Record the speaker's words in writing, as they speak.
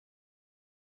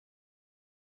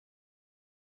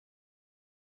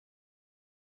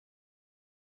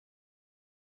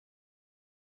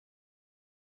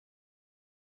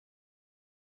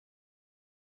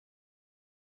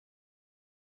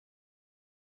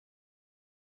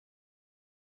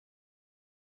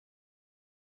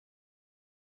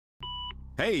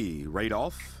Hey,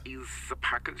 Radolph. Is the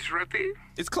package ready?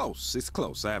 It's close. It's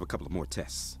close. I have a couple of more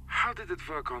tests. How did it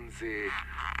work on the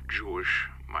Jewish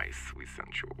mice we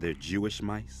sent you? They're Jewish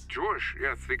mice? Jewish,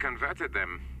 yes. We converted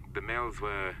them. The males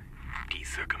were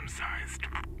decircumcised.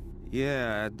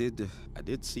 Yeah, I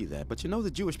did see that. But you know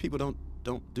the Jewish people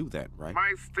don't do that, right?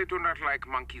 Mice, they do not like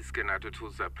monkey skin added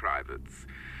to their privates.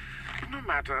 No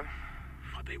matter,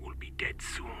 for they will be dead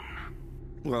soon.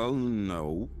 Well,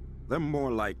 no. They're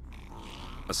more like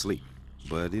asleep.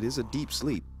 But it is a deep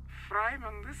sleep.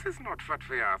 Fryman, this is not what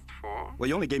we asked for. Well,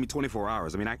 you only gave me 24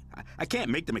 hours. I mean, I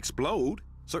can't make them explode.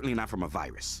 Certainly not from a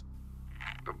virus.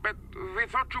 But we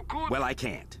thought you could. Well, I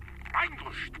can't.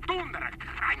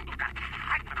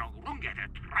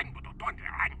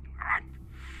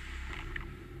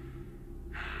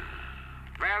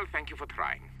 Well, thank you for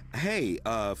trying. Hey,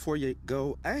 before you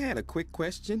go, I had a quick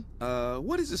question.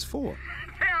 What is this for?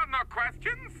 There are no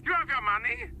questions. You have your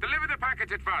money. Deliver the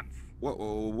package at once.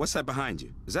 What's that behind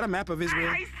you? Is that a map of Israel?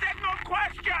 I said no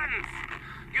questions!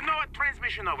 You know what?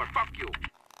 Transmission over. Fuck you.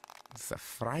 The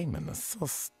Fryman is so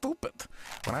stupid.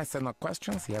 When I said no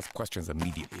questions, he has questions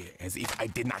immediately, as if I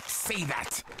did not say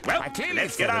that. Well,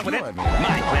 let's get on with it.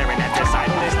 My clarinet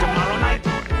recital is tomorrow night. Oh,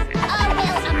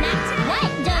 well, I'm not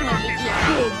quite done with it yet.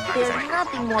 Kid, there's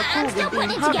nothing more cool than being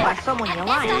hugged by someone you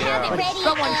like. But if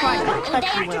someone tries to touch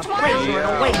you in a place or in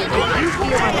a way that makes you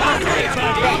feel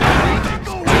uncomfortable,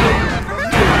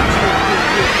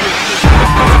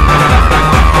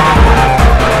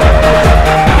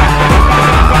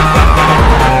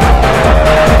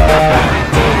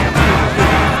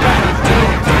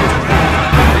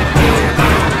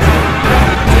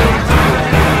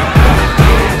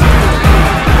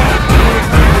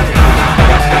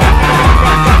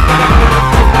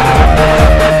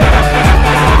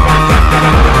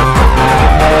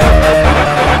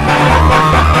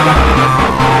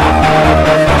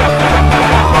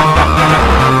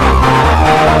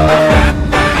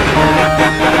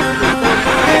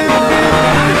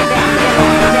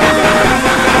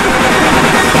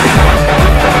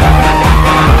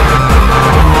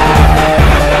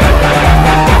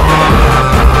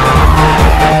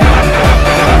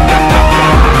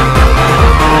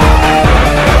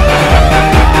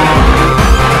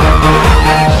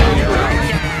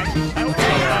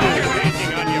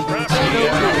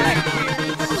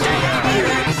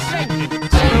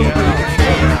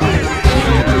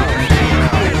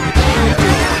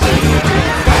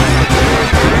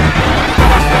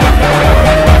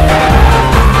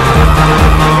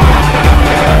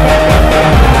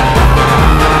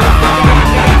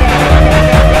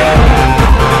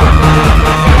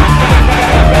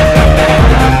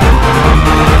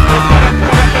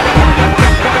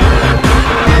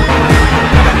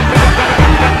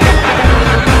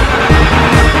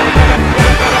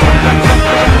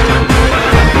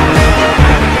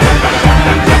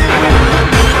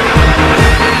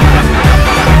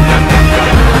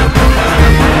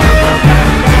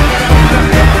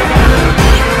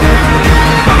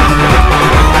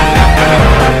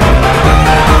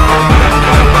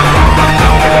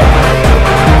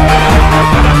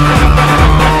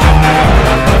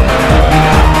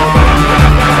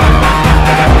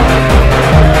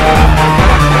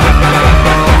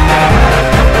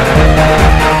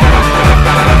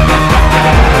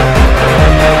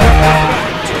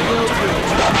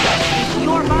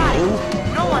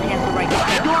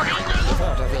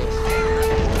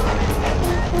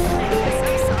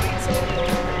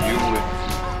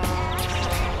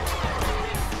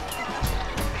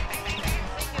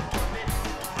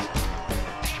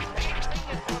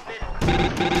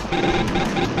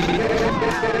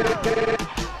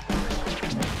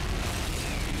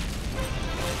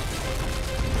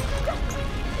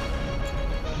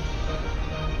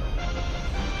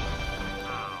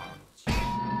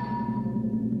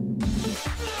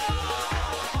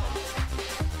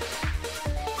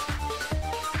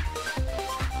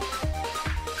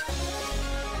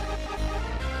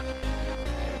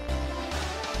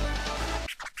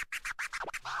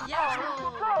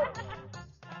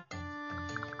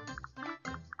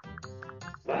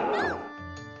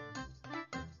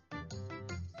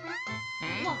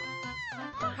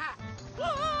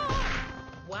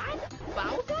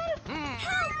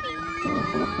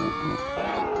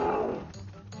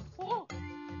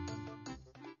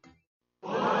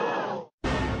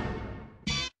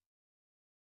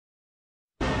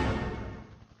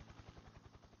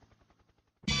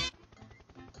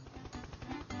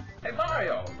 Hey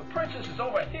Mario, the princess is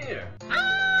over here.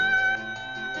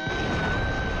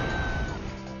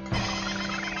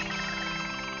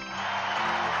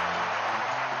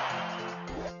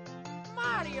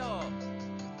 Mario!